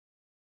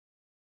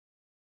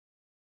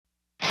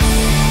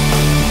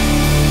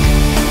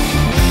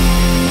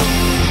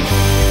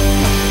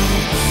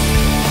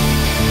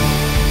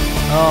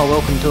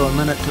welcome to A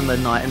Minute to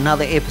Midnight,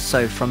 another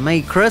episode from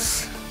me,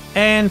 Chris.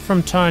 And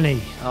from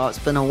Tony. Oh, it's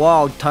been a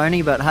while,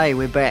 Tony, but hey,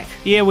 we're back.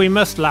 Yeah, we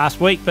missed last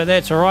week, but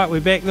that's alright,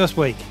 we're back this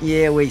week.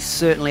 Yeah, we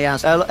certainly are.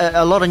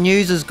 A lot of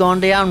news has gone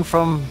down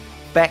from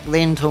back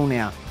then till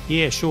now.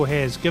 Yeah, sure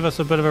has. Give us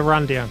a bit of a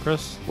rundown,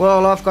 Chris.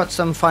 Well, I've got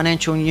some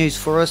financial news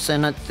for us,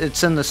 and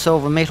it's in the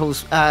silver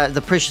metals,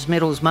 the precious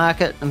metals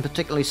market, and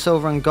particularly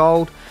silver and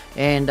gold.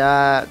 And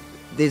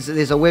there's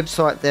a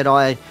website that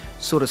I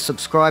sort of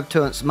subscribe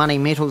to. It's Money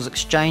Metals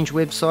Exchange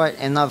website,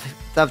 and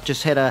they've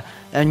just had a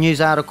news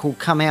article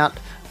come out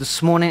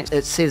this morning.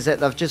 It says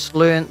that they've just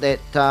learned that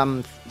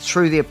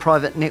through their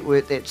private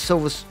network that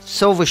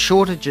silver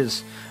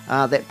shortages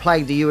that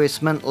plagued the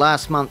US Mint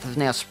last month have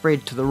now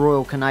spread to the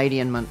Royal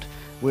Canadian Mint,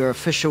 where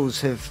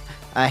officials are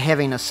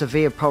having a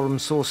severe problem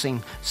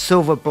sourcing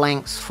silver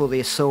blanks for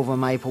their silver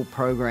maple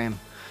program.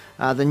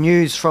 The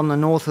news from the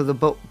north of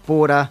the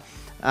border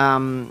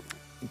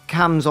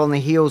comes on the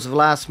heels of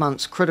last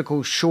month's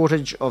critical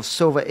shortage of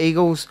silver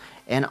eagles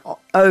and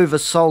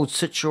oversold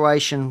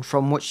situation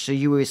from which the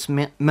US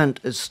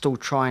Mint is still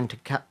trying to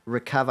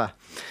recover.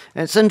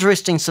 And it's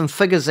interesting, some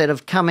figures that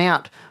have come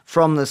out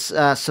from this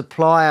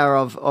supplier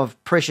of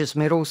precious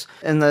metals.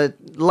 In the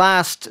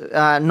last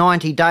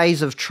 90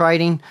 days of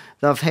trading,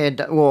 they've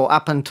had, well,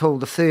 up until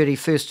the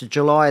 31st of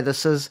July,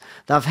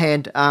 they've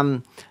had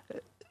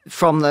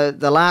from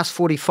the last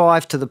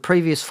 45 to the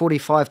previous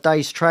 45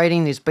 days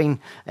trading, there's been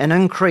an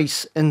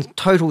increase in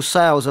total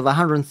sales of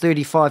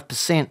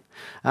 135%.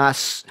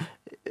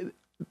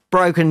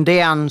 Broken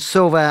down,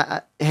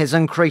 silver has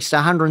increased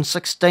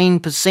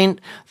 116%.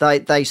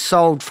 They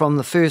sold from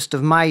the 1st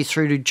of May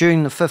through to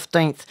June the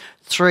 15th,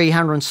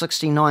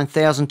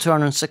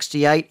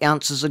 369,268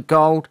 ounces of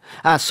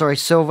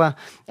silver,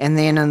 and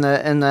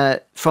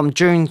then from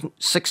June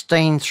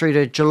 16 through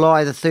to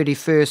July the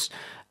 31st,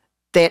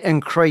 that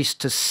increased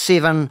to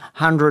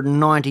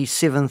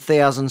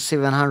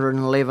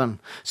 797,711.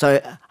 So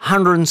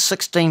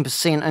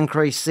 116%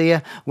 increase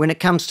there. When it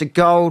comes to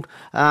gold,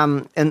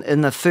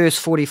 in the first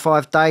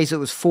 45 days, it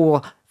was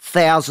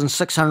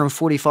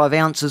 4,645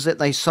 ounces that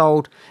they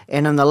sold,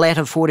 and in the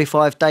latter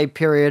 45-day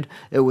period,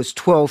 it was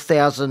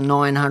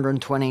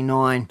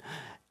 12,929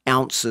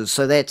 ounces.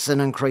 So that's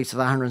an increase of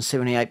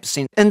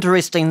 178%.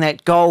 Interesting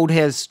that gold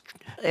has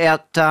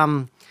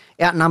outnumbered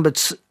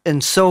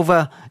in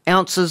silver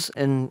ounces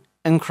in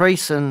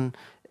increase in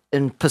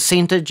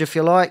percentage, if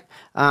you like.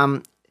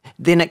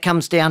 Then it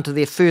comes down to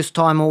their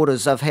first-time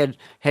orders. They've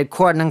had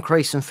quite an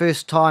increase in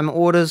first-time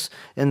orders.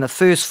 In the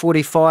first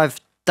 45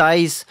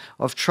 days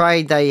of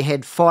trade, they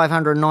had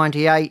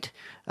 598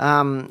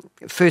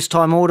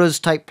 first-time orders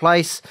take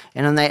place,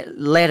 and in that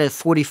latter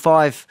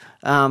 45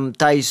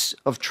 days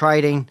of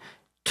trading,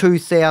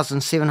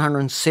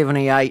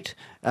 2,778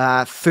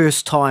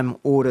 first-time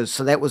orders.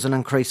 So that was an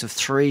increase of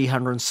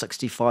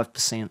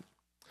 365%.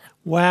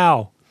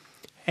 Wow.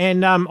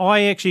 And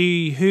I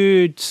actually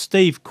heard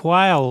Steve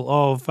Quayle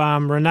of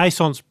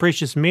Renaissance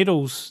Precious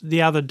Metals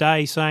the other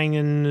day saying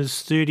in his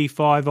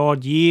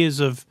 35-odd years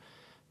of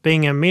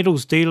being a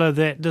metals dealer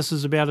that this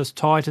is about as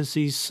tight as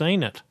he's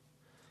seen it.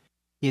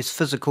 Yes,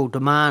 physical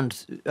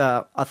demand,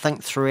 I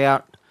think,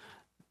 throughout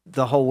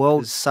the whole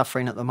world is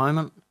suffering at the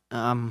moment.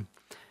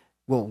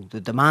 Well, the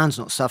demand's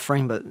not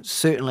suffering, but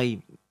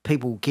certainly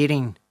people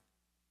getting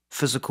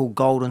physical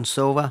gold and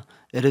silver,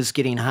 it is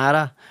getting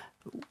harder.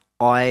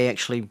 I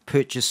actually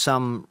purchased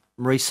some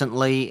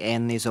recently,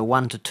 and there's a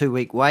 1 to 2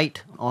 week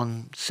wait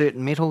on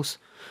certain metals.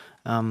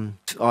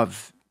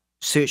 I've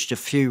searched a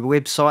few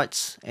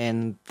websites,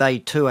 and they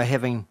too are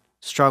having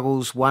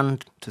struggles, 1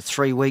 to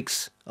 3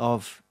 weeks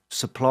of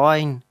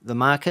supplying the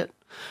market.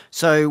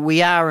 So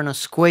we are in a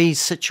squeeze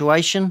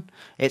situation.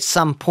 At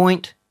some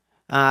point,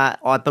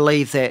 I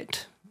believe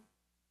that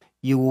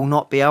you will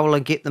not be able to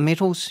get the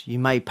metals. You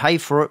may pay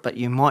for it, but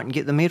you mightn't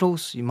get the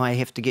metals. You may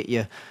have to get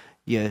your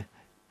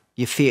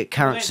fiat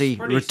currency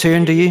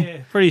returned to you. Yeah,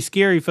 pretty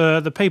scary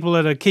for the people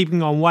that are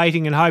keeping on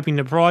waiting and hoping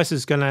the price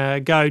is going to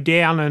go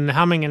down and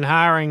humming and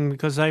hawing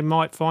because they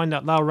might find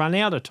out they'll run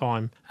out of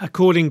time.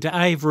 According to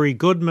Avery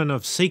Goodman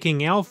of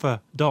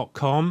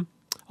SeekingAlpha.com,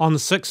 on the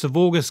 6th of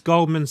August,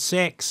 Goldman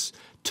Sachs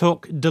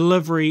took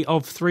delivery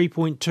of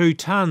 3.2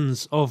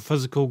 tonnes of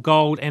physical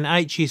gold, and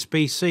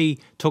HSBC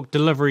took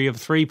delivery of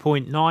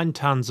 3.9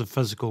 tonnes of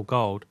physical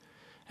gold.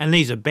 And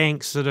these are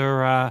banks that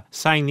are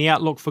saying the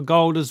outlook for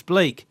gold is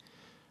bleak.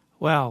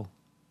 Well,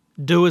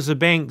 do as the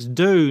banks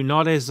do,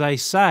 not as they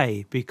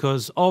say,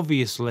 because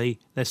obviously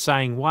they're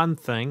saying one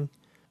thing,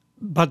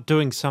 but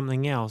doing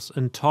something else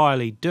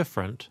entirely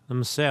different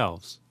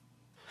themselves.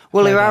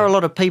 Well, there are a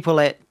lot of people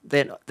that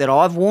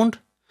I've warned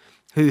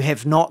who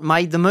have not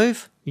made the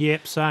move.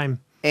 Yep, same.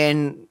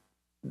 And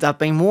they've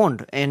been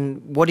warned.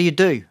 And what do you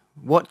do?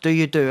 What do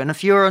you do? And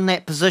if you're in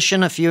that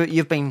position, if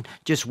you've been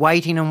just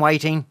waiting and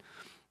waiting,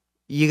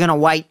 you're going to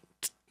wait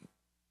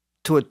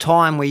to a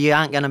time where you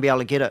aren't going to be able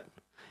to get it.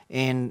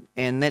 And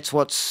that's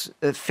what's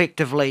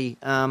effectively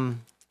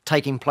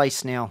taking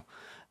place now.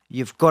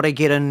 you've got to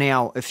get in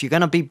now. If you're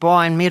going to be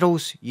buying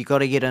metals, you got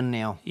to get in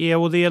now. Yeah,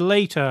 well, the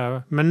elite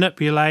are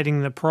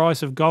manipulating the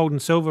price of gold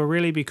and silver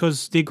really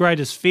because their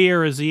greatest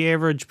fear is the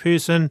average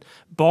person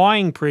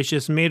buying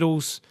precious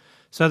metals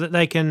so that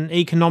they can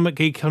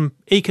economically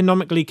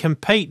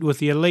compete with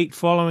the elite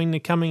following the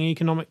coming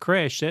economic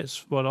crash.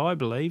 That's what I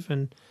believe,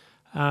 and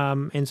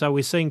so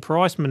we're seeing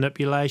price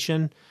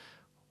manipulation,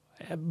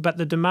 but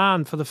the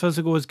demand for the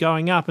physical is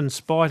going up in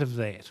spite of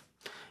that.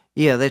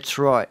 Yeah, that's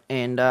right,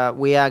 and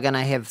we are going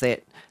to have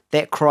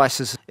that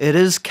crisis. It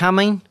is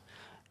coming.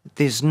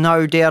 There's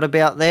no doubt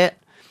about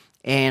that,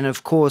 and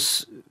of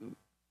course,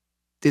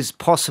 there's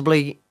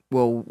possibly.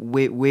 Well,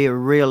 we're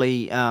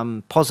really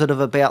positive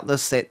about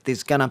this, that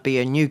there's going to be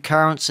a new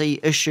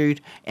currency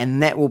issued,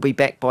 and that will be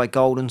backed by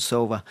gold and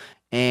silver.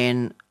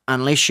 And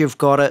unless you've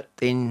got it,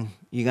 then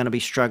you're going to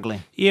be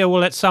struggling. Yeah,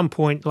 well, at some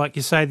point, like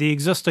you say, the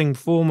existing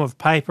form of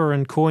paper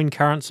and coin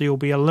currency will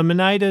be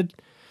eliminated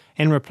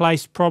and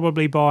replaced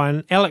probably by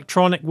an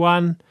electronic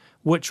one,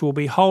 which will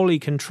be wholly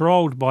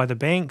controlled by the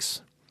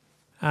banks.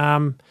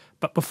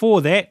 But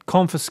before that,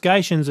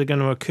 confiscations are going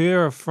to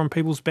occur from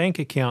people's bank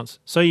accounts.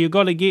 So you've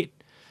got to get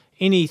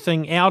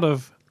anything out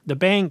of the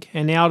bank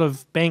and out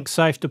of bank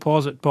safe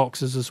deposit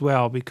boxes as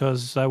well,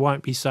 because they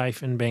won't be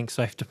safe in bank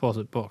safe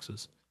deposit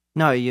boxes.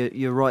 No,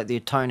 you're right there,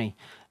 Tony.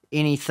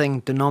 Anything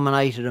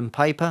denominated in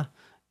paper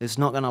is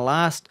not going to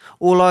last,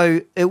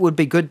 although it would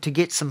be good to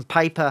get some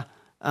paper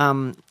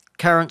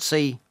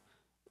currency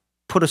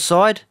put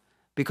aside,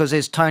 because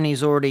as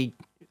Tony's already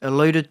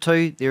alluded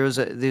to, there's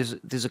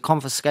a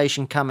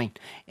confiscation coming,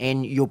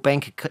 and your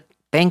bank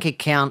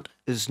account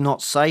is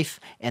not safe,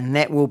 and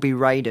that will be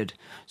raided.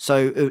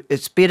 So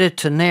it's better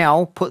to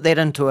now put that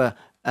into a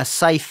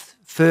safe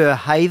fur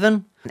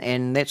haven,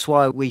 and that's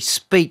why we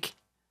speak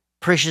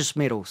precious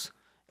metals.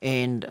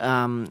 And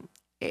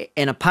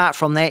apart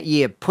from that,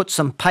 yeah, put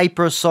some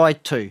paper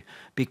aside too,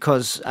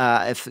 because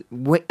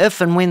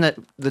if and when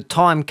the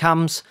time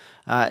comes,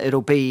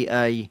 it'll be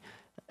a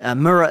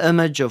mirror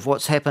image of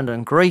what's happened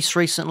in Greece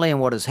recently and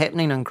what is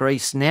happening in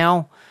Greece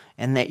now,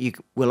 and that you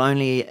will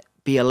only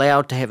be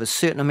allowed to have a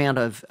certain amount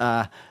of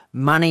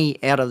money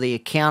out of the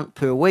account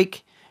per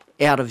week,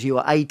 out of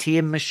your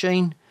ATM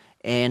machine,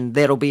 and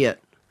that'll be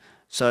it.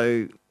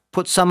 So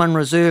put some in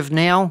reserve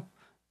now,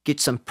 get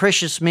some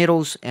precious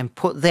metals and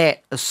put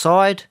that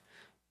aside,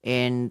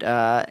 and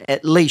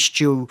at least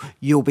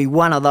you'll be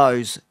one of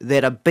those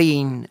that are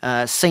being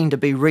seen to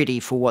be ready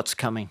for what's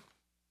coming.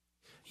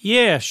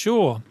 Yeah,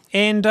 sure.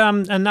 And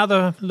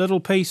another little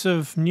piece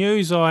of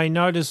news I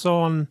noticed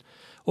on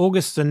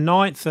August the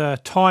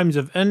 9th, Times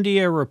of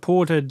India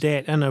reported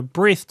that in a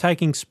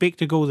breathtaking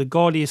spectacle, the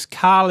goddess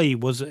Kali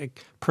was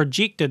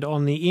projected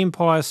on the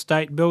Empire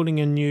State Building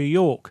in New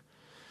York.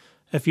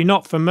 If you're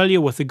not familiar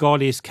with the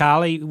goddess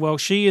Kali, well,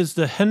 she is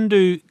the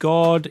Hindu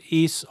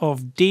goddess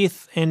of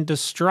death and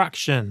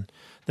destruction.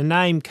 The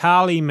name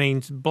Kali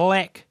means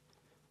black,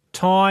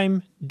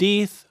 time,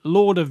 death,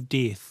 lord of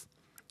death.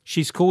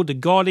 She's called the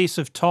goddess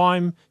of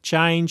time,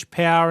 change,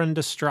 power and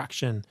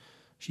destruction.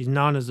 She's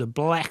known as the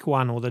Black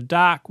One or the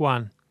Dark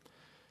One.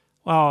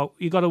 Well,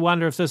 you've got to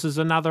wonder if this is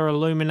another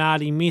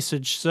Illuminati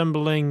message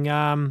symboling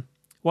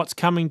what's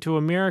coming to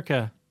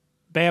America,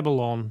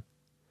 Babylon.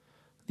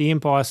 The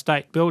Empire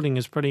State Building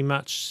is pretty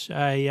much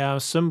a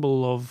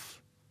symbol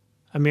of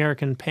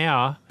American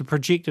power. To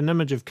project an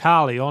image of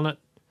Kali on it,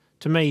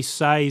 to me,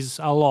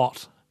 says a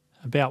lot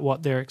about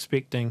what they're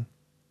expecting,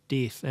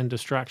 death and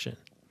destruction.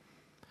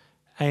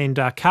 And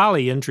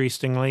Kali,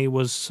 interestingly,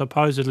 was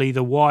supposedly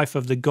the wife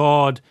of the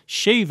god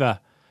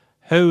Shiva,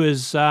 who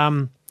is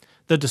the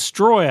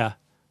destroyer,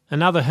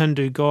 another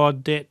Hindu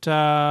god that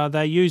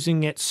they're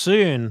using at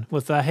CERN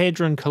with the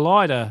Hadron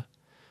Collider.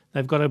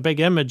 They've got a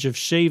big image of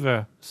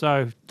Shiva.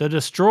 So the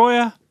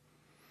destroyer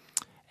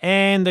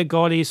and the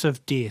goddess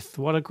of death.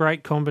 What a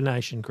great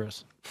combination,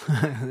 Chris.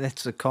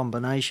 That's a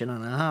combination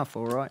and a half,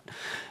 all right.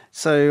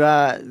 So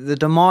the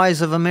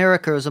demise of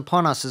America is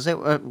upon us. Is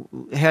that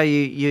how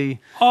you...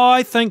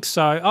 I think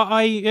so.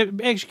 I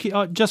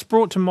just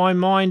brought to my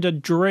mind a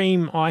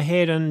dream I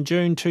had in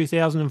June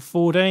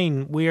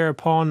 2014,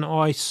 whereupon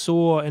I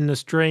saw in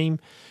this dream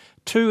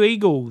two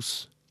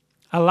eagles,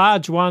 a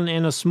large one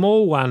and a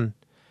small one,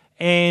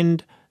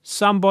 and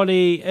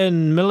somebody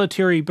in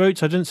military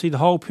boots. I didn't see the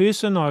whole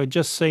person. I had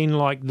just seen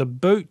like the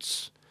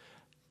boots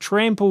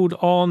trampled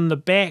on the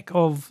back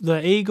of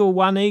the eagle,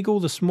 one eagle,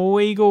 the small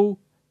eagle,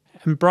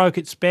 and broke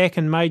its back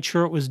and made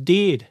sure it was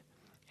dead,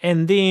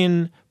 and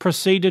then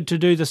proceeded to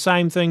do the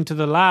same thing to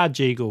the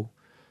large eagle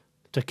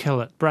to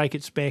kill it, break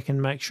its back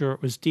and make sure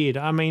it was dead.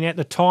 I mean, at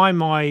the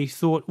time I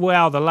thought,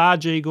 wow, the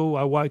large eagle,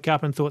 I woke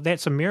up and thought,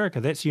 that's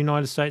America, that's the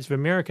United States of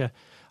America.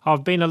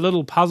 I've been a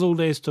little puzzled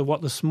as to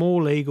what the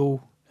small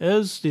eagle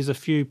is. There's a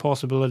few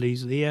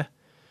possibilities there,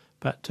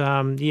 but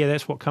yeah,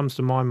 that's what comes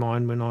to my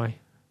mind when I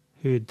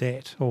heard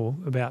that, or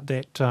about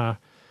that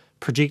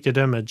projected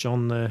image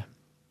on the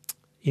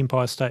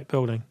Empire State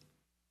Building.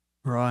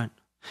 Right.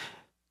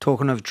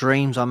 Talking of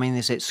dreams, I mean,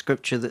 there's that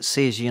scripture that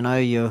says, you know,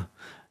 your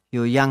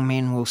young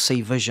men will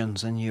see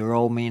visions and your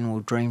old men will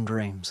dream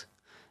dreams.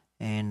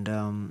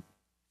 And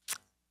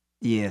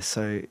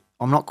so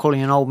I'm not calling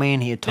you an old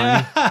man here,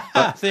 Tony.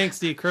 Thanks,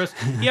 dear Chris.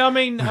 Yeah, I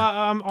mean,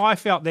 I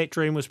felt that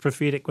dream was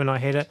prophetic when I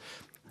had it.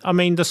 I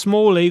mean, the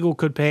small eagle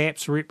could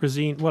perhaps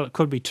represent, well, it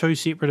could be two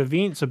separate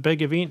events, a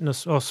big event and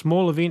a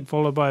small event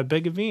followed by a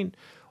big event,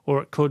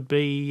 or it could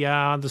be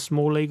the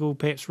small eagle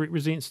perhaps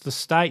represents the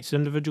states,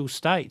 individual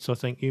states, I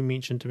think you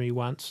mentioned to me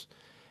once,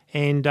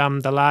 and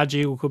the large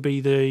eagle could be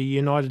the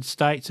United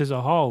States as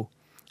a whole.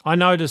 I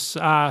noticed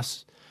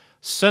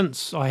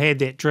since I had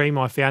that dream,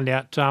 I found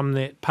out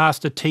that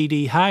Pastor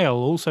T.D. Hale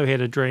also had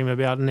a dream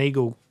about an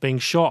eagle being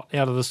shot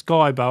out of the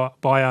sky by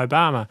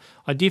Obama.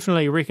 I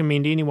definitely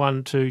recommend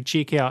anyone to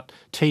check out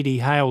T.D.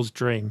 Hale's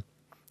dream.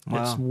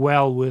 Wow. It's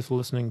well worth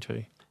listening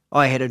to.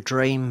 I had a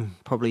dream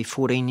probably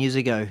 14 years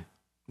ago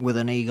with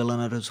an eagle in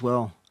it as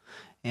well,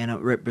 and it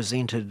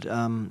represented...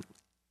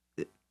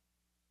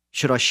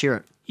 should I share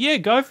it? Yeah,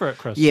 go for it,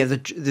 Chris. Yeah, the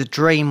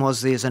dream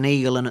was there's an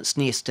eagle in its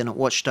nest, and it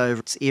watched over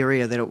its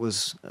area that it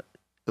was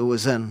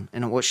in,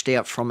 and it watched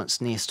out from its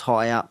nest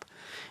high up,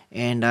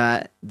 and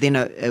then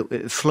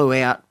it flew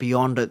out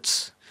beyond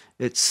its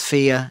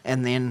sphere,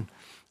 and then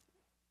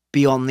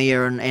beyond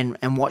there,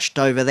 and watched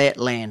over that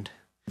land.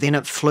 Then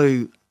it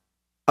flew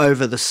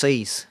over the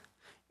seas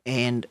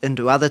and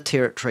into other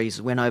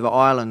territories, went over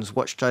islands,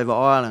 watched over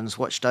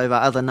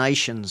other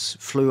nations,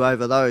 flew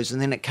over those, and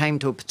then it came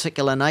to a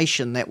particular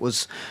nation that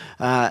was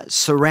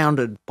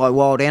surrounded by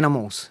wild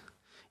animals,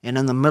 and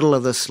in the middle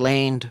of this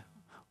land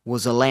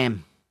was a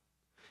lamb,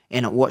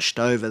 and it watched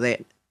over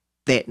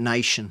that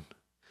nation.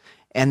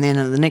 And then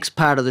in the next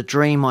part of the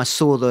dream, I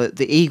saw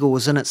the eagle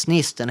was in its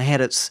nest and it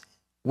had its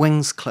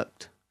wings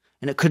clipped,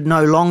 and it could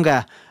no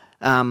longer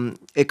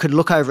it could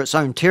look over its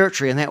own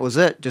territory, and that was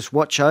it, just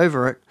watch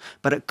over it,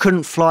 but it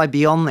couldn't fly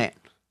beyond that.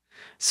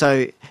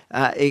 So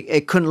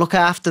it couldn't look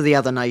after the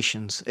other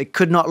nations. It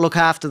could not look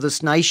after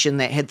this nation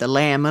that had the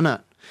lamb in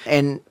it.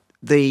 And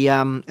the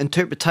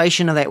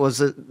interpretation of that was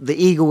that the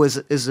eagle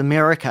is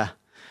America,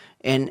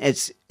 and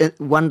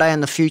one day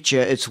in the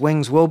future its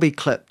wings will be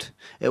clipped.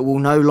 It will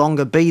no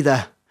longer be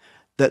the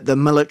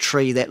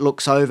military that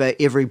looks over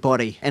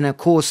everybody. And of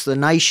course the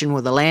nation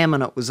with the lamb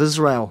in it was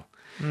Israel.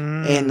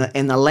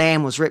 And the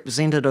lamb was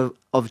representative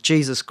of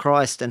Jesus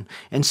Christ, and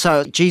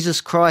so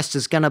Jesus Christ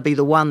is going to be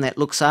the one that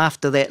looks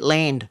after that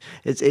land.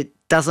 It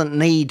doesn't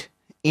need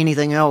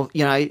anything else,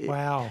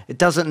 Wow. It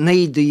doesn't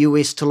need the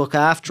US to look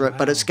after it,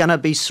 but it's going to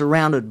be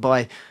surrounded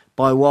by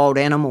wild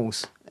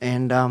animals.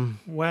 And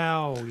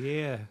wow,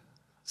 yeah.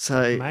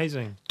 So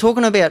amazing.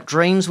 Talking about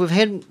dreams, we've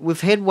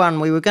had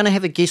one. We were going to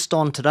have a guest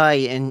on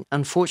today, and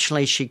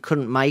unfortunately she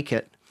couldn't make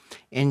it.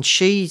 And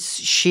she's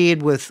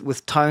shared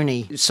with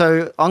Tony.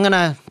 So I'm going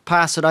to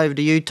pass it over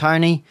to you,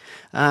 Tony.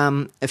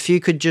 If you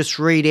could just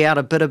read out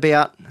a bit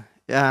about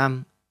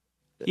about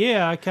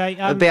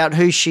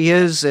who she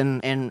is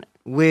and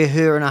where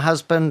her and her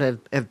husband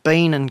have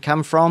been and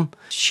come from.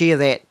 Share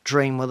that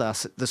dream with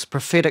us, this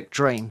prophetic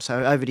dream.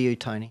 So over to you,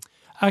 Tony.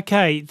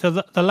 Okay,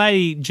 the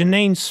lady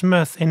Janine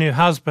Smith and her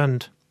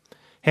husband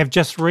have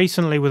just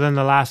recently, within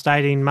the last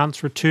 18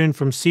 months, returned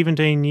from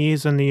 17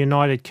 years in the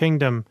United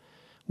Kingdom,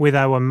 where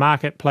they were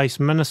marketplace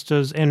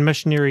ministers and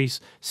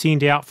missionaries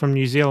sent out from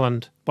New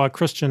Zealand by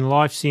Christian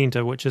Life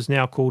Centre, which is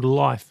now called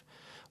Life.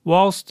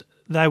 Whilst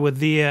they were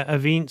there,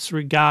 events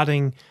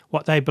regarding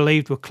what they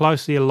believed were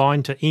closely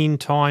aligned to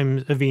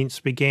end-time events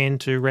began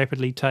to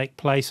rapidly take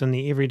place in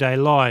their everyday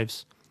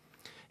lives.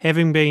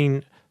 Having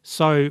been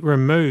so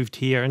removed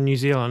here in New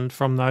Zealand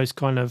from those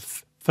kind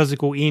of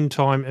physical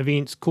end-time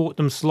events caught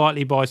them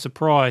slightly by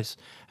surprise,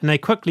 and they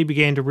quickly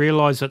began to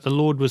realise that the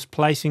Lord was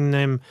placing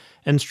them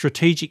in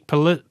strategic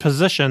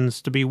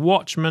positions to be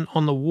watchmen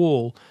on the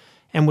wall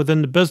and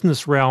within the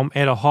business realm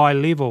at a high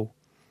level.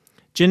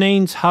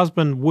 Janine's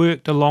husband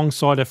worked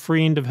alongside a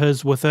friend of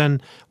his within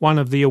one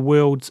of the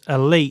world's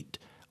elite,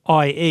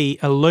 i.e.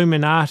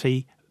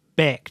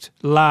 Illuminati-backed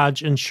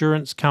large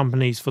insurance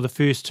companies for the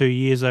first 2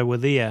 years they were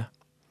there.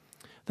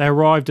 They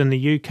arrived in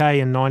the UK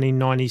in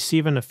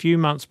 1997, a few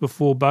months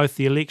before both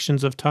the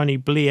elections of Tony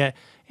Blair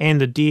and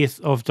the death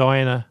of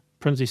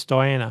Princess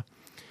Diana.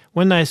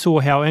 When they saw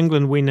how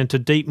England went into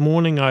deep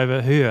mourning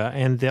over her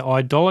and the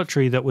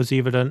idolatry that was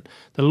evident,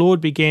 the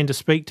Lord began to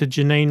speak to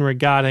Janine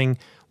regarding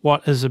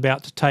what is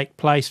about to take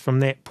place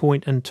from that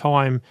point in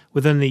time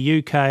within the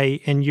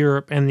UK and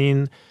Europe, and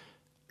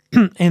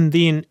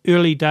then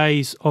early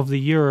days of the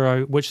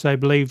Euro, which they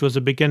believed was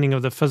the beginning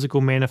of the physical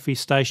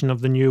manifestation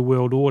of the New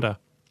World Order.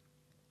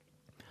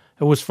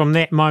 It was from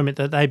that moment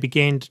that they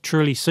began to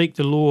truly seek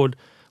the Lord,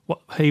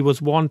 what he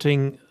was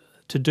wanting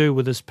to do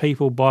with his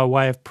people by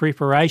way of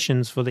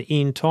preparations for the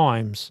end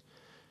times,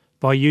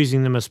 by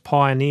using them as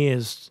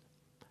pioneers,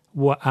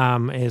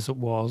 as it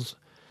was,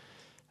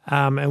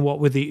 and what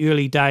were the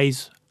early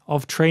days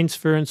of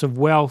transference of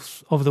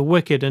wealth of the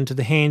wicked into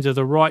the hands of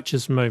the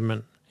righteous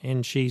movement.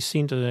 And she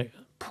sent a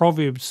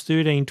Proverbs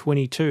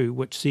 13:22,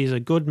 which says, "A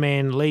good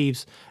man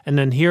leaves an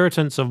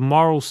inheritance of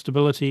moral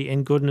stability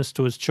and goodness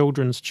to his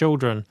children's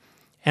children,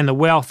 and the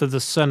wealth of the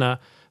sinner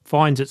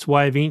finds its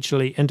way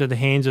eventually into the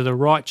hands of the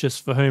righteous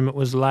for whom it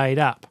was laid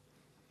up."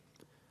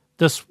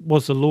 This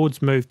was the Lord's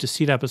move to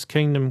set up his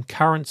kingdom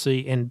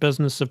currency and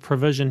business of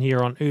provision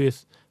here on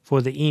earth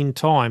for the end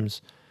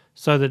times,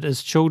 so that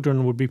his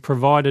children would be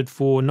provided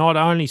for not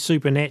only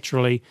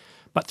supernaturally,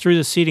 but through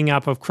the setting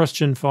up of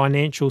Christian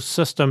financial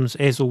systems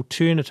as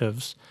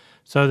alternatives,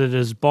 so that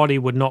his body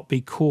would not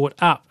be caught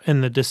up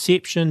in the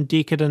deception,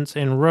 decadence,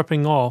 and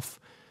ripping off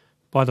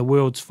by the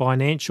world's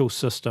financial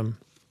system.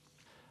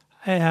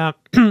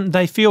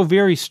 They feel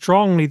very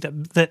strongly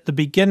that the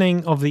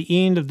beginning of the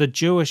end of the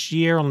Jewish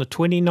year on the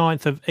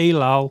 29th of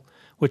Elul,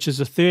 which is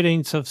the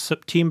 13th of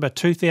September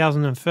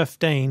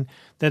 2015,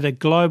 that a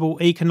global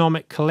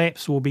economic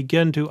collapse will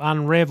begin to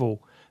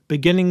unravel,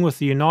 beginning with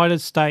the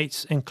United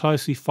States and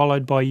closely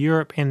followed by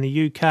Europe and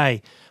the UK,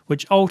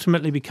 which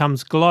ultimately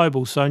becomes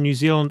global, so New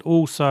Zealand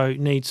also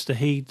needs to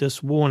heed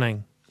this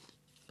warning.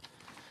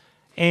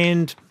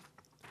 And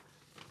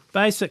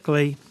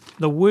basically,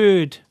 the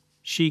word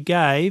she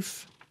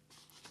gave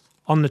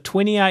on the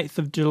 28th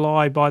of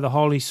July by the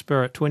Holy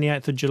Spirit,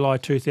 28th of July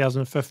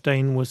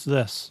 2015, was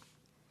this: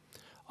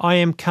 I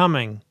am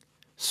coming.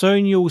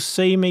 Soon you will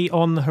see me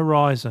on the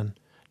horizon.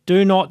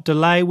 Do not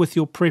delay with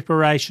your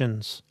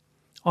preparations.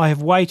 I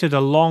have waited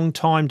a long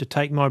time to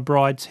take my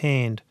bride's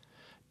hand.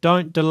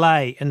 Don't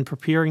delay in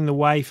preparing the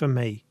way for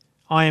me.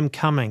 I am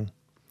coming.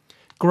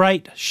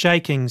 Great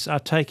shakings are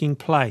taking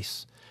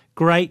place.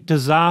 Great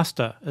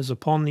disaster is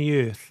upon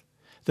the earth.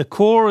 The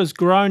core is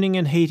groaning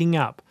and heating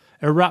up.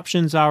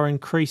 Eruptions are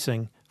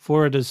increasing,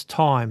 for it is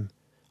time.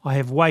 I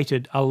have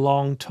waited a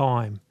long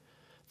time.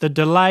 The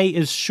delay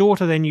is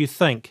shorter than you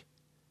think,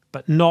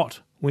 but not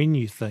when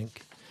you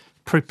think.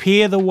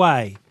 Prepare the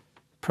way,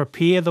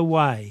 prepare the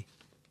way,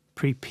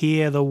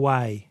 prepare the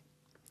way.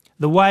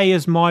 The way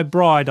is my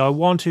bride. I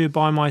want her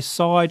by my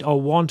side. I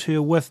want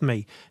her with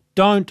me.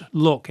 Don't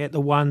look at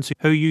the ones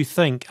who you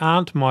think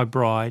aren't my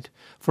bride,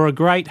 for a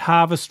great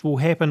harvest will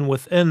happen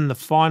within the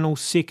final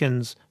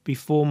seconds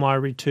before my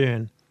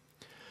return.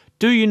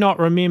 Do you not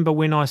remember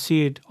when I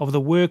said of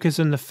the workers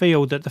in the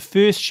field that the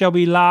first shall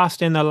be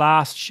last and the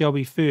last shall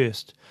be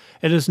first?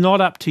 It is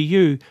not up to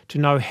you to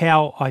know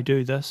how I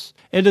do this.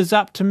 It is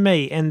up to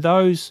me and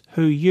those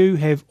who you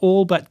have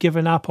all but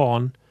given up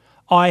on.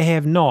 I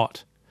have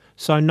not,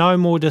 so no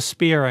more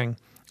despairing.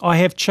 I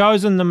have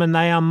chosen them and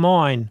they are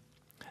mine,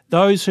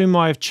 those whom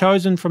I have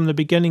chosen from the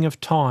beginning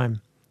of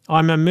time. I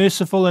am a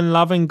merciful and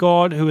loving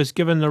God who has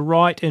given the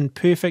right and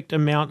perfect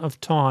amount of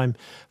time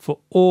for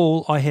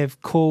all I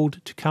have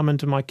called to come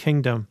into my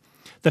kingdom.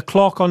 The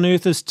clock on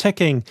earth is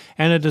ticking,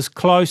 and it is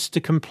close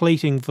to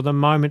completing for the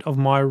moment of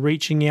my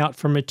reaching out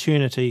from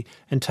eternity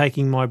and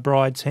taking my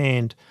bride's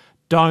hand.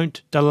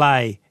 Don't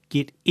delay.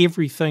 Get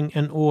everything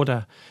in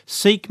order.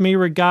 Seek me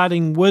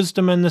regarding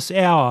wisdom in this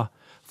hour,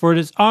 for it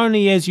is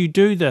only as you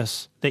do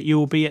this that you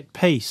will be at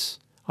peace.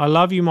 I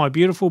love you, my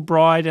beautiful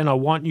bride, and I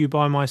want you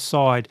by my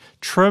side.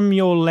 Trim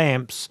your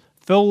lamps,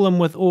 fill them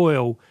with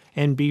oil,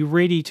 and be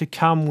ready to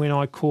come when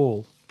I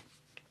call.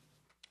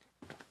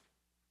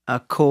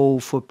 A call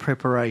for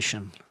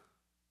preparation.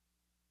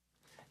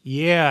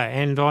 Yeah,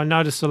 and I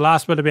noticed the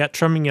last bit about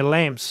trimming your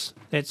lamps.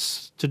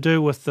 That's to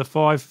do with the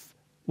 5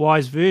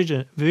 wise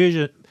virgins.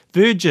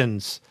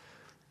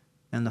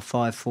 And the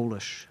 5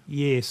 foolish.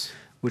 Yes.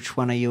 Which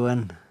one are you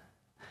in?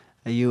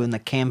 Are you in the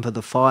camp of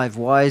the 5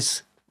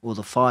 wise or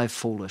the 5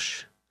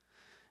 foolish?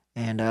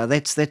 And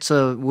that's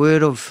a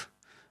word of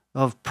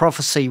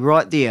prophecy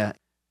right there.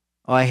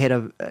 I had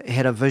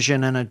a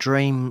vision and a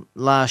dream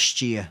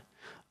last year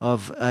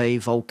of a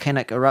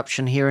volcanic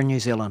eruption here in New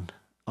Zealand,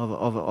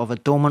 of a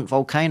dormant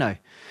volcano.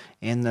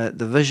 And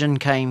the vision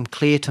came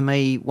clear to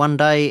me one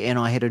day, and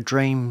I had a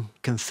dream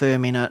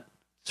confirming it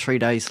 3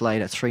 days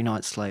later, 3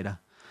 nights later.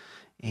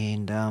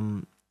 And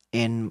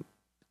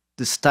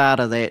the start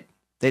of that,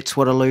 that's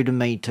what eluded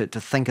me to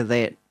think of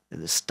that,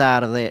 the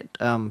start of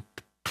that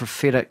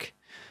prophetic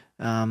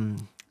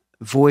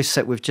voice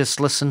that we've just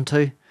listened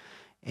to.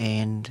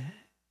 And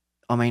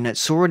I mean,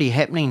 it's already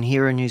happening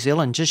here in New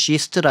Zealand. Just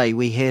yesterday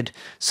we had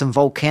some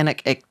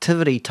volcanic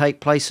activity take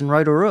place in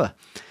Rotorua,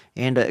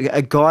 and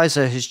a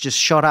geyser has just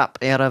shot up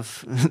out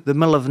of the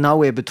middle of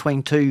nowhere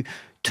between two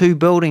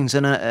buildings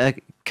in a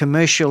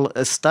commercial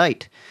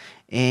estate.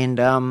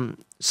 And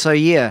so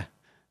yeah,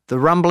 the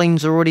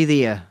rumblings are already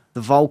there. The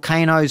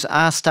volcanoes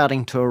are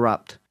starting to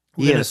erupt.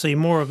 We're going to see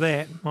more of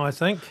that, I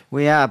think.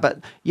 We are, but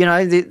you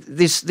know,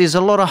 there's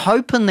a lot of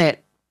hope in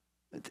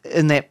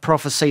that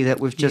prophecy that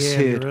we've just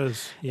heard. There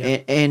is.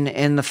 Yeah.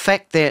 And the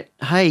fact that,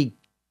 hey,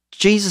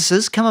 Jesus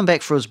is coming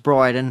back for his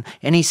bride,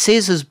 and he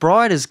says his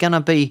bride is going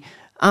to be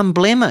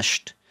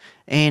unblemished.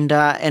 And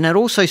it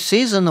also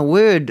says in the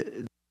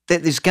word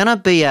that there's going to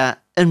be a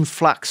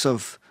influx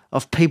of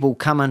people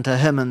coming to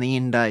him in the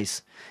end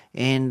days.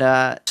 And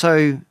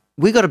so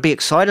we got to be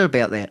excited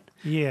about that.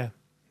 Yeah.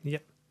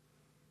 Yep.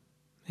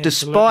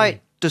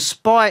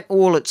 Despite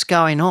all that's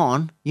going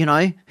on, you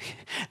know,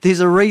 there's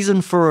a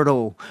reason for it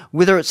all.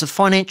 Whether it's a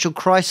financial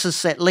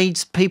crisis that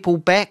leads people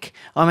back,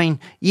 I mean,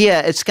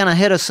 yeah, it's going to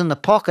hit us in the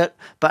pocket,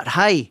 but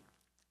hey,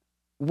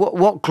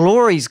 what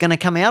glory is going to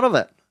come out of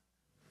it?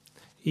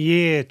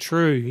 Yeah,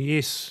 true.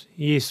 Yes.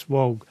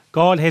 Well,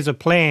 God has a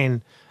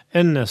plan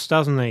in this,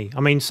 doesn't he?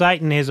 I mean,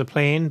 Satan has a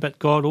plan, but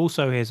God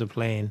also has a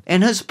plan.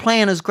 And his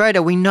plan is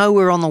greater. We know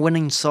we're on the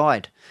winning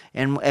side,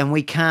 and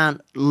we can't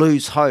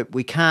lose hope.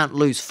 We can't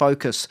lose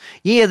focus.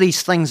 Yeah,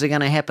 these things are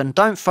going to happen.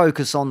 Don't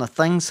focus on the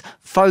things.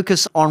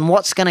 Focus on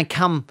what's going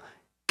to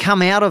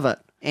come out of it.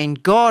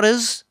 And God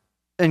is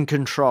in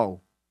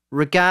control,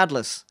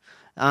 regardless.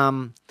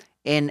 And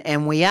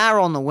we are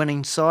on the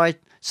winning side,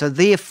 so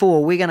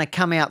therefore we're going to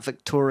come out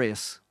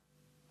victorious.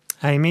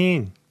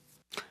 Amen.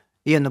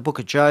 Yeah, in the book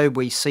of Job,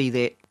 we see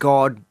that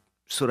God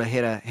sort of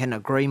had an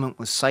agreement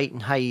with Satan.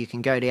 Hey, you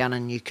can go down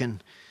and you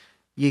can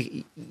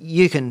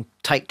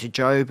take to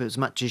Job as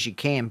much as you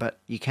can, but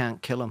you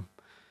can't kill him.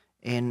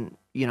 And,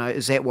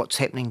 is that what's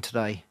happening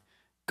today?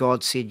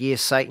 God said,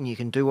 yes, Satan, you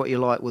can do what you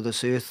like with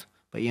this earth,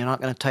 but you're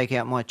not going to take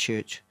out my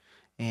church.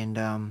 And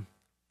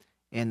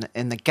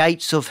the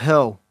gates of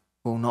hell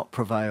will not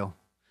prevail.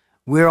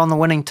 We're on the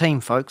winning team,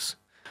 folks.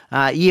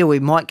 Yeah, we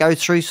might go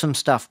through some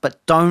stuff,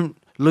 but don't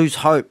lose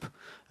hope.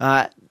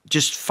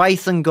 Just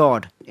faith in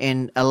God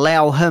and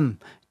allow him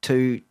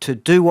to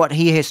do what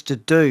he has to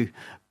do,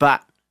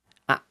 but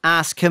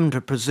ask him to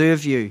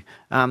preserve you.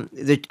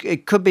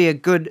 It could be a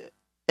good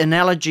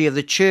analogy of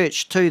the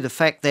church too, the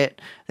fact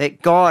that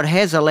God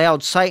has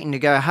allowed Satan to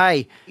go,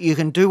 hey, you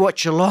can do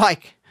what you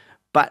like,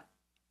 but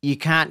you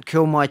can't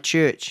kill my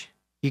church.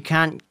 You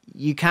can't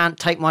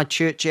take my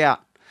church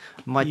out.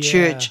 My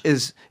church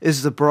is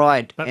the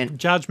bride. But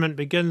judgment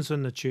begins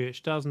in the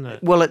church, doesn't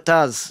it? Well, it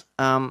does,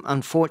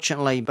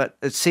 unfortunately. But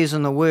it says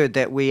in the Word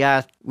that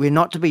we're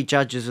not to be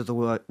judges of the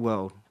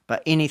world,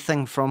 but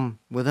anything from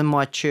within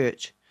my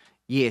church,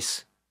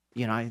 yes,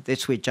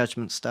 that's where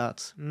judgment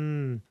starts.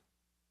 Noah,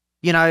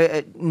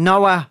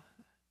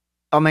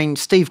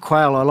 Steve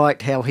Quayle, I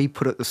liked how he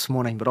put it this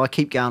morning, but I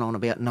keep going on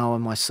about Noah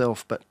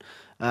myself, but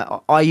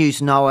I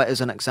use Noah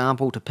as an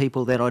example to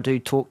people that I do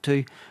talk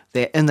to,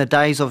 that in the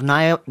days of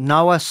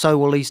Noah, so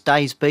will these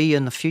days be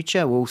in the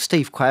future. Well,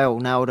 Steve Quayle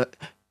nailed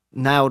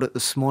it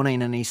this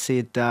morning, and he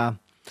said that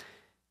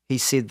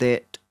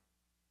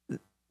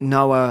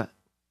Noah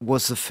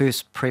was the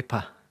first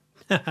prepper.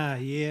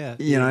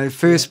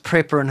 First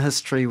prepper in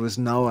history was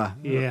Noah.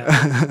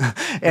 Yeah.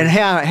 And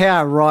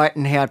how right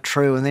and how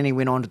true. And then he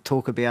went on to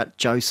talk about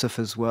Joseph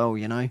as well,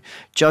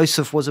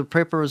 Joseph was a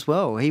prepper as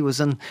well. He was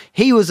in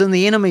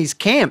the enemy's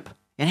camp.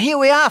 And here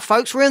we are,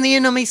 folks, we're in the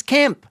enemy's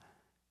camp.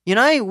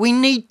 We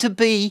need to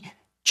be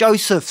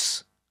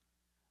Josephs.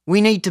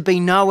 We need to be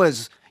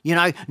Noahs.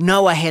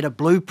 Noah had a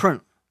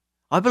blueprint.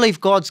 I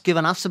believe God's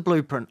given us a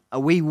blueprint. Are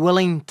we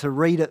willing to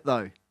read it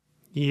though?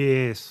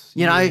 Yes.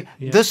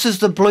 This is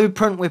the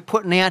blueprint we're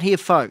putting out here,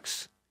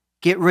 folks.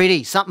 Get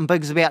ready. Something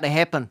big's about to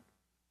happen.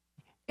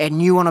 And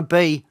you want to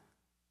be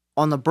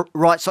on the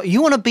right side.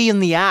 You want to be in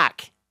the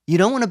ark. You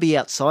don't want to be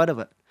outside of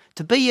it.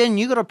 To be in,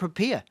 you got to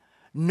prepare.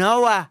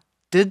 Noah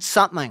did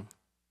something.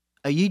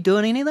 Are you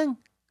doing anything?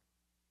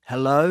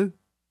 Hello?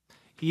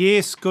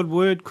 Yes, good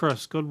word,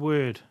 Chris, good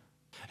word.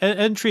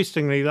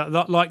 Interestingly,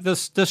 like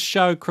this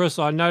show, Chris,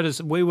 I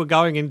noticed we were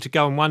going in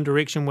one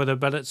direction with it,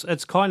 but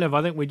it's kind of,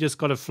 I think we just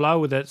got to flow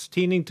with it. It's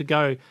tending to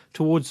go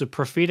towards the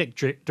prophetic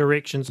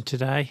directions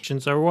today.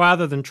 So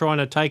rather than trying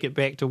to take it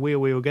back to where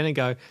we were going to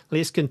go,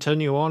 let's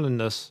continue on in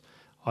this,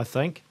 I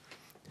think.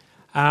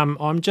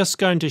 I'm just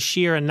going to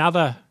share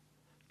another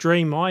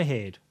dream I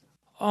had.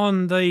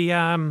 On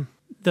the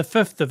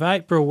 5th of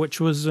April, which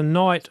was the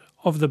night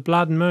of the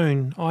blood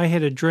moon, I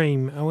had a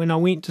dream. When I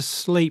went to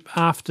sleep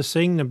after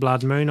seeing the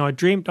blood moon, I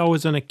dreamt I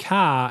was in a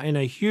car and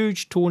a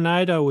huge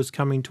tornado was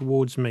coming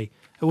towards me.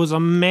 It was a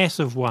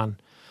massive one.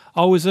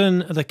 I was in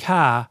the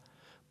car,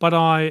 but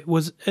I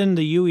was in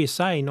the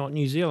USA, not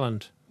New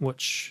Zealand,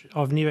 which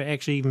I've never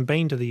actually even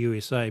been to the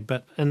USA,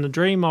 but in the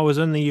dream I was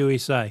in the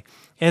USA.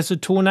 As the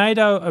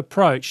tornado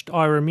approached,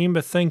 I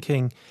remember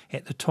thinking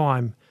at the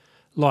time,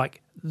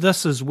 like,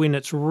 this is when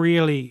it's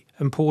really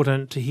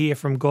important to hear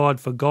from God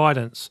for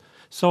guidance.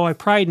 So I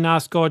prayed and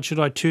asked God, should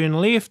I turn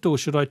left or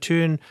should I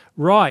turn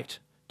right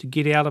to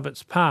get out of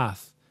its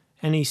path?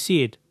 And he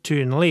said,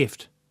 turn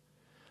left.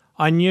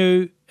 I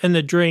knew in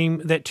the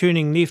dream that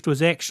turning left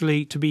was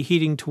actually to be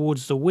heading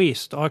towards the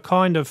west. I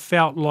kind of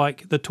felt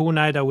like the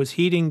tornado was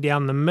heading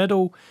down the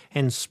middle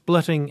and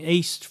splitting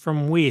east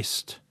from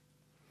west.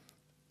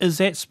 Is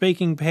that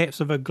speaking perhaps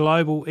of a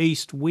global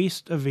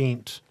east-west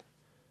event?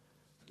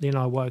 Then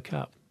I woke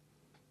up.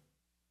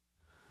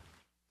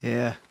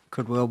 Yeah,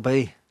 could well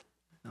be.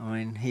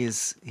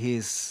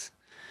 Here's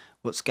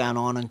what's going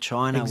on in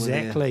China.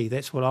 Exactly.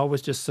 That's what I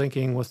was just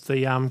thinking with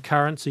the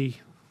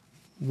currency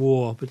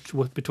war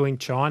between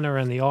China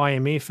and the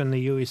IMF and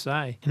the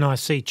USA. And I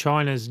see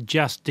China's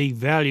just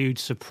devalued,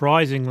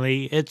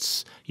 surprisingly,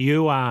 its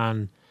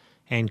yuan.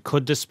 And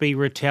could this be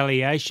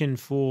retaliation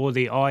for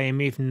the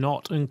IMF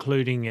not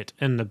including it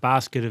in the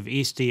basket of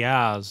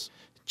SDRs?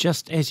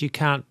 Just as you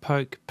can't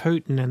poke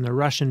Putin and the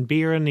Russian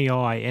bear in the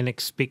eye and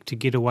expect to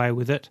get away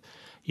with it,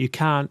 you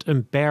can't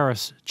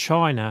embarrass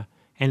China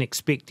and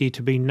expect there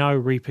to be no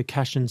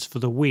repercussions for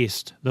the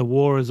West. The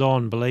war is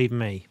on, believe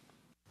me.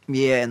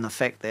 Yeah, and the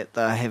fact that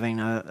they're having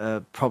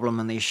a problem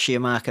in their share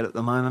market at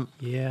the moment.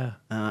 Yeah.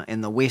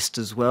 In the West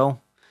as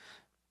well.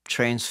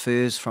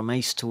 Transfers from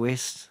East to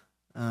West.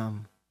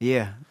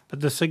 Yeah.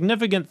 But the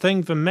significant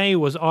thing for me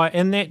was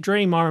in that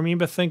dream, I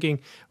remember thinking,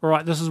 all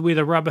right, this is where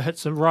the rubber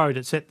hits the road.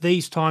 It's at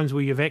these times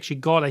where you've actually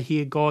got to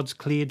hear God's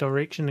clear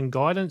direction and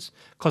guidance,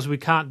 because we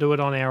can't do it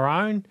on our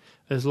own.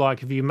 It's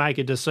like if you make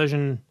a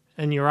decision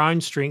in your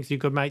own strength, you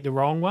could make the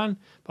wrong one,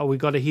 but we've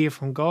got to hear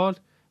from God.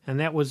 And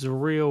that was the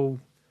real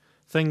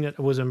thing that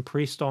was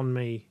impressed on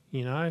me,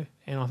 you know,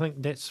 and I think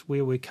that's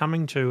where we're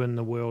coming to in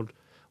the world.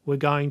 We're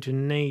going to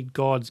need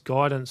God's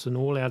guidance in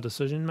all our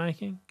decision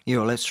making. Yeah,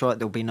 well, that's right.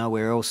 There'll be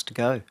nowhere else to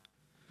go.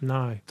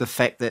 No. The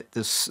fact that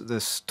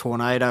this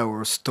tornado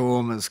or a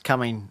storm is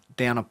coming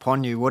down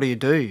upon you, what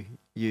do?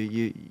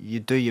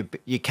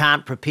 You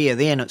can't prepare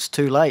then, it's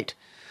too late.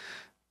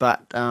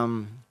 But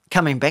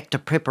coming back to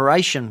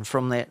preparation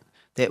from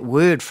that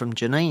word from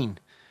Janine,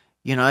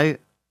 you know,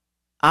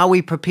 are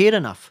we prepared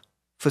enough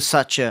for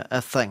such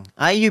a thing?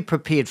 Are you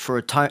prepared for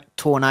a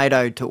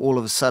tornado to all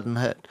of a sudden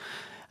hit?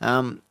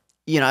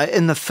 You know,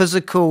 in the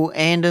physical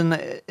and in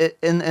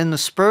the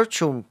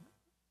spiritual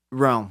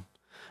realm.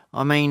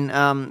 I mean,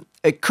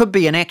 it could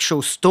be an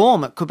actual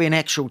storm. It could be an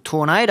actual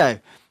tornado.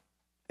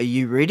 Are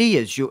you ready?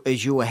 Is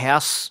your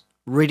house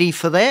ready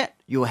for that?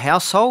 Your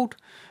household?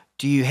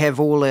 Do you have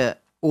all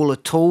the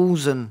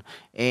tools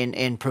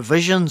and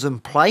provisions in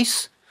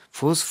place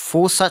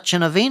for such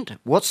an event?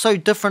 What's so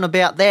different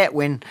about that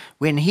when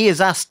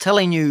here's us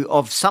telling you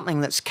of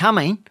something that's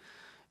coming?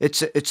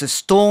 It's a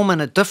storm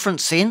in a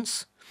different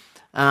sense.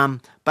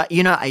 But,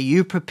 you know, are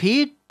you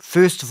prepared?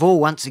 First of all,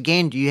 once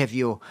again, do you have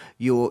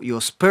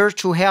your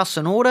spiritual house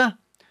in order?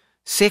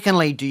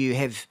 Secondly, do you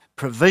have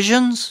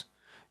provisions?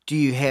 Do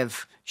you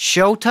have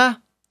shelter?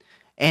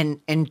 And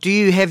do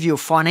you have your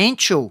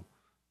financial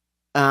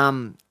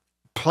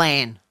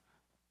plan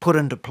put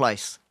into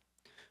place?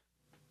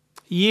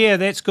 Yeah,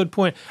 that's a good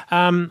point.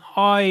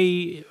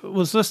 I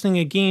was listening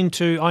again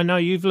to, I know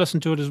you've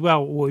listened to it as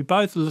well, we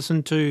both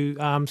listened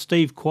to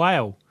Steve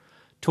Quayle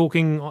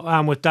talking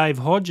with Dave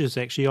Hodges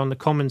actually on the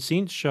Common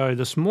Sense show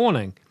this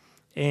morning.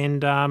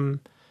 And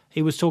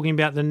he was talking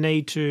about the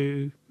need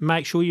to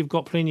make sure you've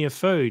got plenty of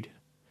food,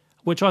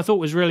 which I thought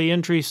was really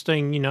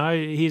interesting. You know,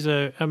 here's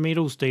a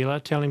metals dealer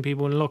telling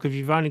people, look, if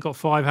you've only got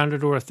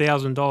 $500 or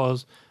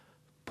 $1,000,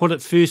 put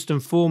it first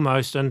and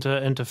foremost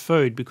into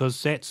food,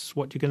 because that's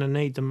what you're going to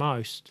need the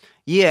most.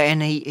 Yeah,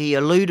 and he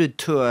alluded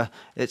to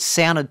it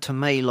sounded to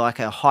me like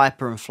a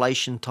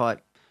hyperinflation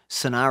type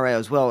scenario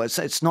as well.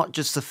 It's not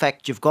just the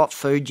fact you've got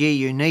food, yeah,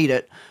 you need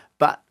it,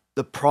 but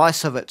the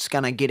price of it's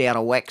going to get out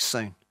of whack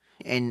soon.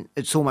 And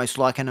it's almost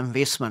like an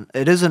investment.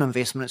 It is an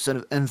investment. It's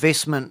an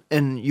investment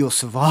in your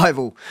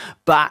survival.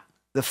 But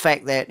the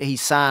fact that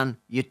he's saying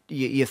your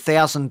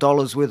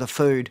 $1,000 worth of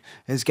food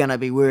is going to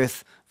be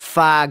worth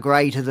far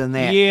greater than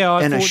that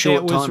in a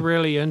short time. That was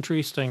really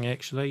interesting,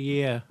 actually.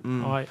 Yeah,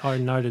 I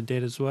noted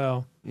that as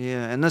well.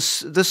 Yeah, and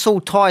this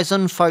all ties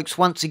in, folks.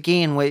 Once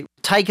again, we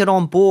take it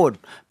on board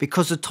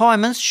because the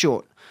time is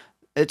short.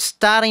 It's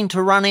starting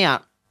to run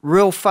out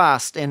real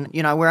fast, and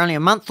you know we're only a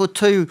month or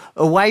two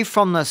away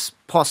from this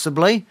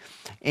possibly,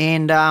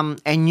 and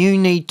you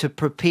need to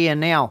prepare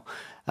now.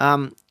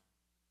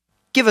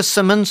 Give us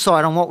some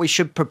insight on what we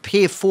should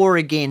prepare for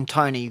again,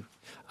 Tony.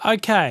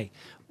 Okay,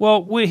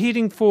 well we're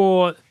heading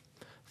for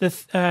the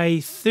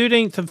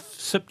 13th of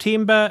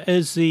September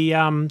is the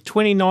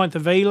 29th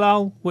of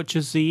Elul, which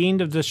is the end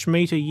of the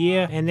Shemitah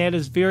year, and that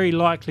is very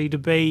likely to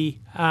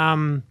be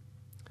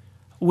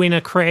when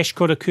a crash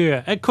could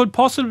occur. It could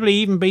possibly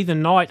even be the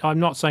night, I'm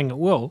not saying it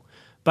will,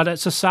 but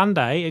it's a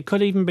Sunday. It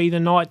could even be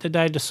the night that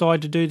they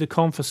decide to do the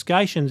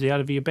confiscations out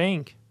of your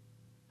bank.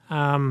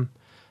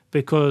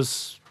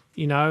 Because,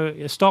 you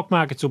know, stock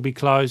markets will be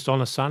closed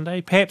on a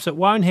Sunday. Perhaps it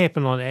won't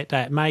happen on that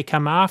day. It may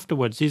come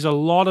afterwards. There's a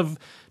lot of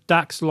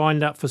ducks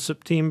lined up for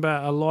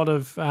September, a lot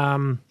of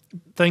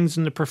things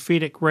in the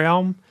prophetic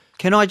realm.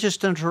 Can I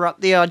just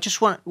interrupt there? I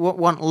just want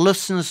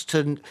listeners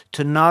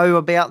to know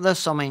about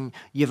this. I mean,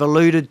 you've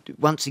alluded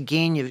once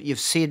again, you've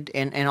said,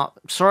 and I'm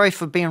sorry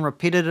for being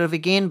repetitive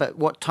again, but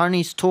what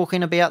Tony's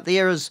talking about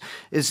there is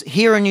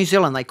here in New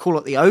Zealand, they call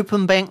it the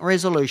Open Bank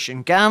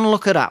Resolution. Go and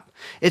look it up.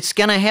 It's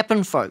going to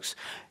happen, folks.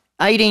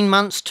 18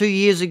 months, 2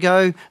 years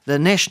ago, the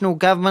national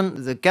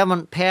government, the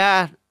government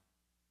power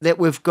that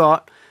we've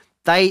got,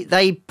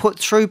 they put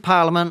through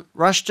Parliament,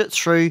 rushed it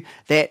through,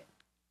 that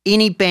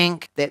any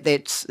bank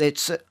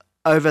that's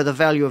over the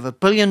value of $1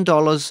 billion,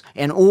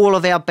 and all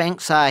of our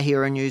banks are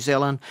here in New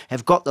Zealand,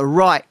 have got the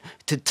right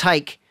to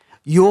take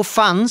your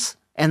funds,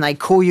 and they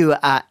call you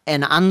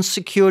an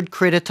unsecured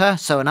creditor.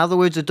 So in other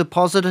words, a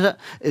depositor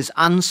is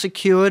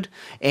unsecured,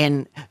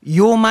 and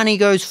your money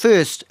goes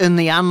first in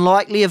the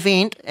unlikely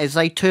event, as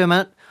they term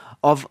it,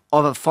 of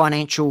a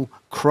financial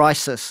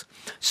crisis.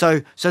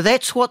 So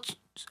that's what's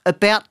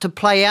about to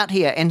play out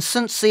here. And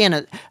since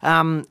then,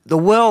 the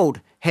world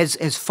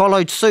has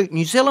followed suit.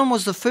 New Zealand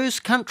was the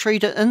first country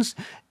to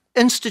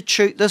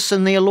institute this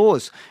in their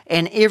laws,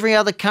 and every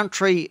other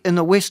country in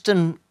the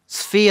Western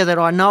sphere that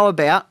I know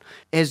about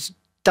has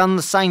done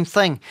the same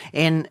thing.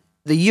 And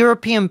the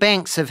European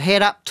banks have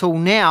had up till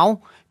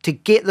now to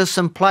get this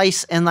in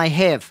place, and they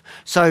have.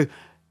 So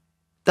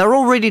they're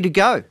all ready to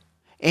go.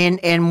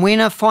 And when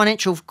a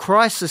financial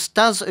crisis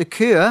does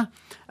occur,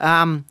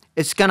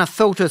 it's going to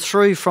filter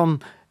through from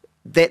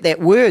that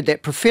word,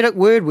 that prophetic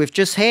word we've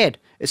just had.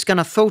 It's going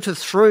to filter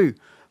through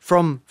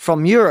from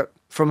Europe,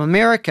 from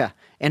America,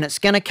 and it's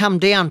going to come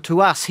down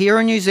to us here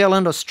in New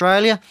Zealand,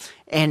 Australia,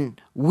 and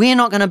we're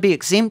not going to be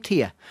exempt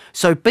here.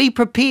 So be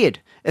prepared.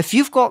 If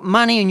you've got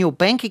money in your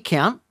bank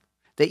account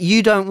that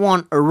you don't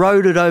want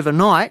eroded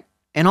overnight,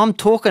 and I'm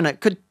talking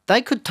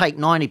they could take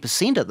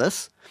 90% of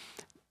this,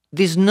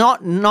 there's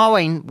not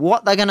knowing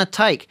what they're going to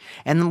take.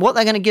 And what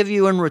they're going to give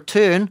you in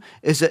return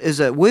is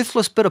a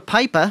worthless bit of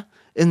paper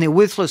in their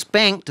worthless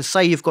bank to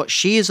say you've got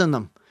shares in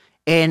them.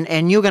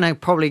 And you're going to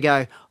probably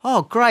go,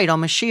 oh, great,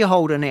 I'm a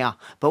shareholder now.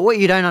 But what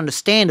you don't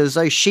understand is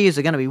those shares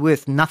are going to be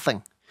worth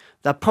nothing.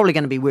 They're probably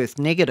going to be worth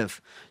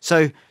negative.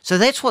 So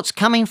that's what's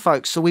coming,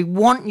 folks. So we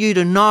want you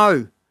to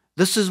know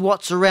this is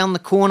what's around the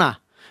corner.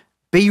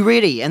 Be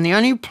ready. And the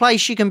only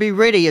place you can be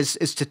ready is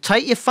to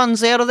take your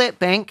funds out of that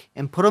bank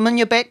and put them in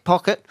your back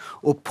pocket,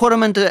 or put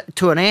them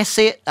into an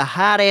asset, a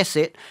hard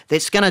asset,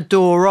 that's going to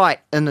do all right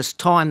in this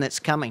time that's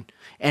coming.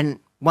 And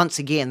once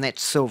again,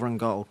 that's silver and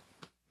gold.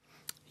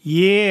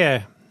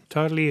 Yeah,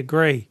 totally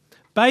agree.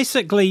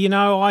 Basically,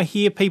 I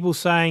hear people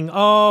saying,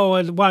 oh,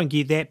 it won't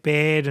get that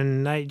bad,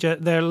 and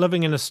they're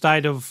living in a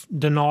state of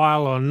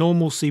denial or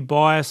normalcy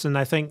bias, and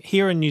they think,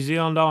 here in New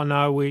Zealand, oh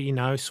no,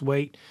 we're,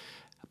 sweet.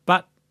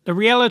 But the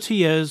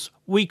reality is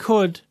we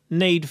could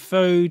need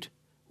food,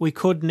 we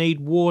could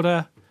need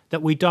water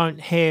that we don't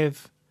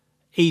have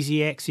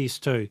easy access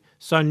to.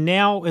 So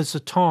now is the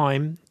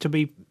time to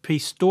be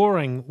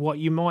storing what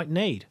you might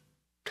need.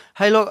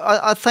 Hey, look,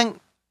 I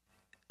think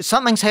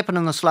something's happened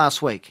in this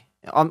last week.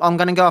 I'm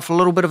going to go off a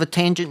little bit of a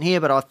tangent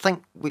here, but I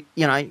think we,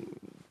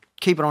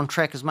 keep it on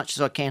track as much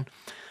as I can.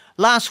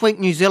 Last week,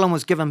 New Zealand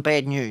was given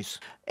bad news,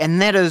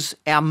 and that is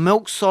our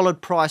milk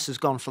solid price has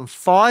gone from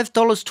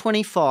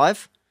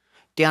 $5.25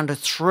 down to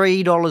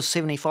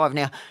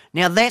 $3.75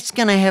 now. That's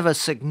going to have a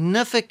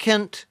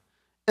significant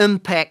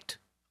impact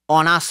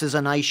on us as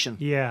a nation.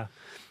 Yeah.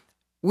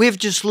 We've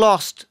just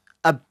lost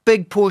a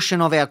big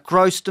portion of our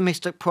gross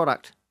domestic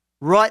product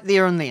right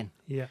there and then.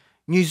 Yeah.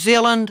 New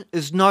Zealand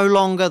is no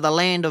longer the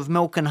land of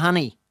milk and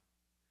honey.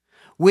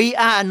 We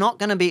are not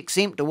going to be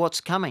exempt to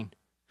what's coming.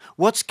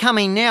 What's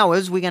coming now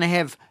is we're going to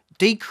have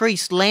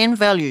decreased land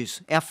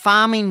values. Our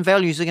farming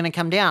values are going to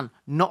come down.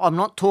 I'm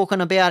not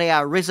talking about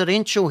our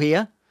residential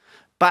here,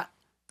 but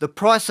the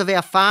price of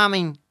our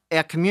farming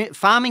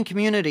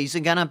communities are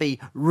going to be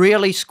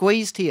really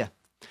squeezed here.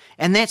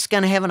 And that's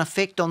going to have an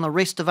effect on the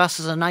rest of us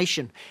as a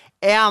nation.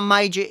 Our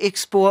major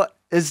export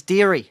is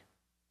dairy.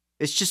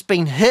 It's just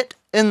been hit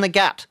in the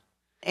gut.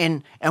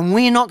 And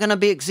we're not going to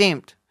be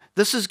exempt.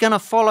 This is going to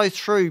follow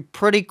through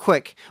pretty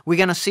quick. We're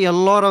going to see a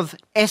lot of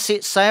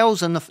asset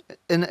sales in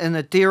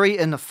the dairy,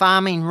 in the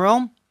farming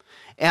realm.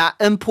 Our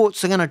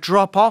imports are going to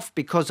drop off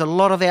because a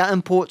lot of our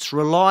imports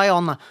rely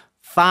on the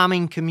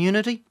farming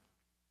community.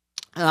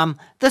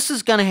 This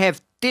is going to have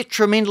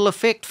detrimental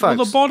effect, folks.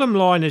 Well, the bottom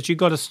line is you've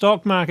got a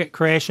stock market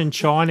crash in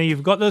China,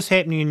 you've got this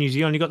happening in New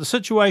Zealand, you've got the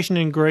situation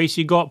in Greece,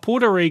 you've got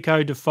Puerto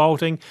Rico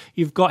defaulting,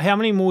 you've got how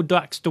many more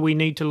ducks do we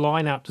need to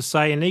line up to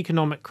say an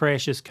economic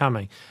crash is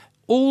coming?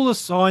 All the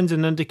signs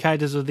and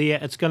indicators are there.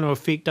 It's going to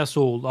affect us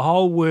all, the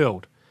whole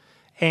world.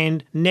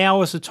 And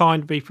now is the time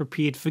to be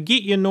prepared.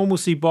 Forget your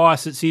normalcy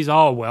bias that says,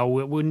 oh, well,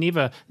 we'll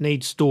never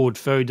need stored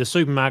food. The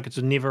supermarkets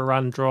will never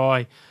run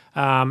dry,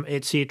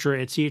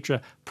 etc., etc.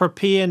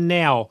 Prepare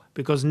now,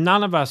 because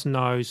none of us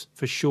knows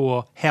for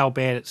sure how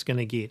bad it's going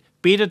to get.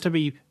 Better to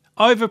be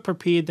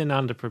over-prepared than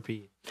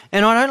under-prepared.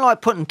 And I don't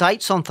like putting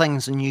dates on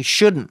things, and you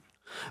shouldn't.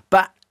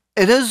 But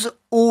it is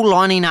all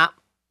lining up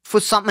for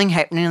something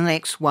happening in the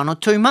next 1 or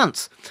 2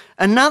 months.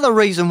 Another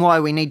reason why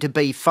we need to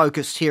be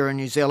focused here in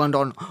New Zealand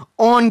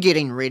on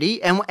getting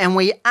ready, and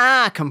we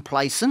are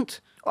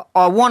complacent.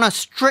 I want to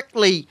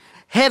strictly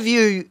have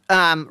you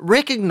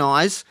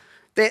recognise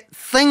that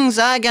things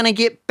are going to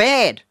get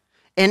bad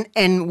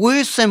and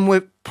worse than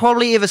we've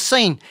probably ever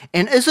seen.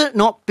 And is it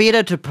not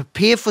better to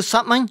prepare for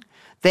something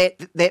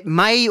that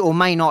may or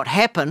may not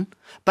happen,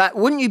 but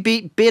wouldn't you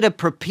be better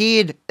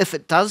prepared if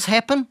it does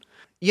happen?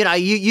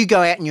 You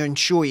go out and you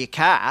insure your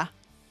car,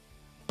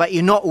 but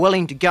you're not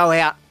willing to go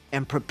out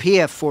and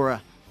prepare for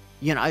a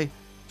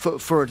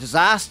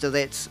disaster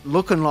that's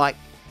looking like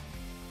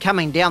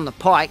coming down the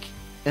pike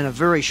in a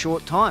very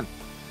short time.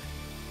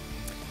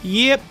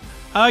 Yep.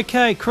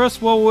 Okay, Chris.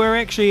 Well, we're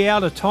actually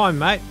out of time,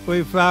 mate.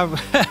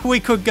 We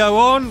could go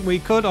on. We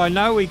could. I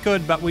know we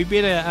could, but we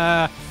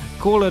better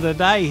call it a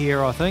day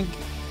here, I think.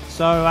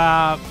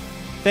 So,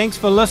 thanks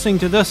for listening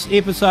to this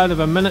episode of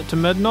A Minute to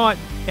Midnight.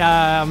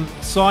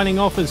 Signing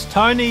off is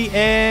Tony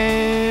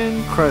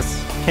and Chris.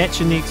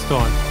 Catch you next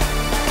time.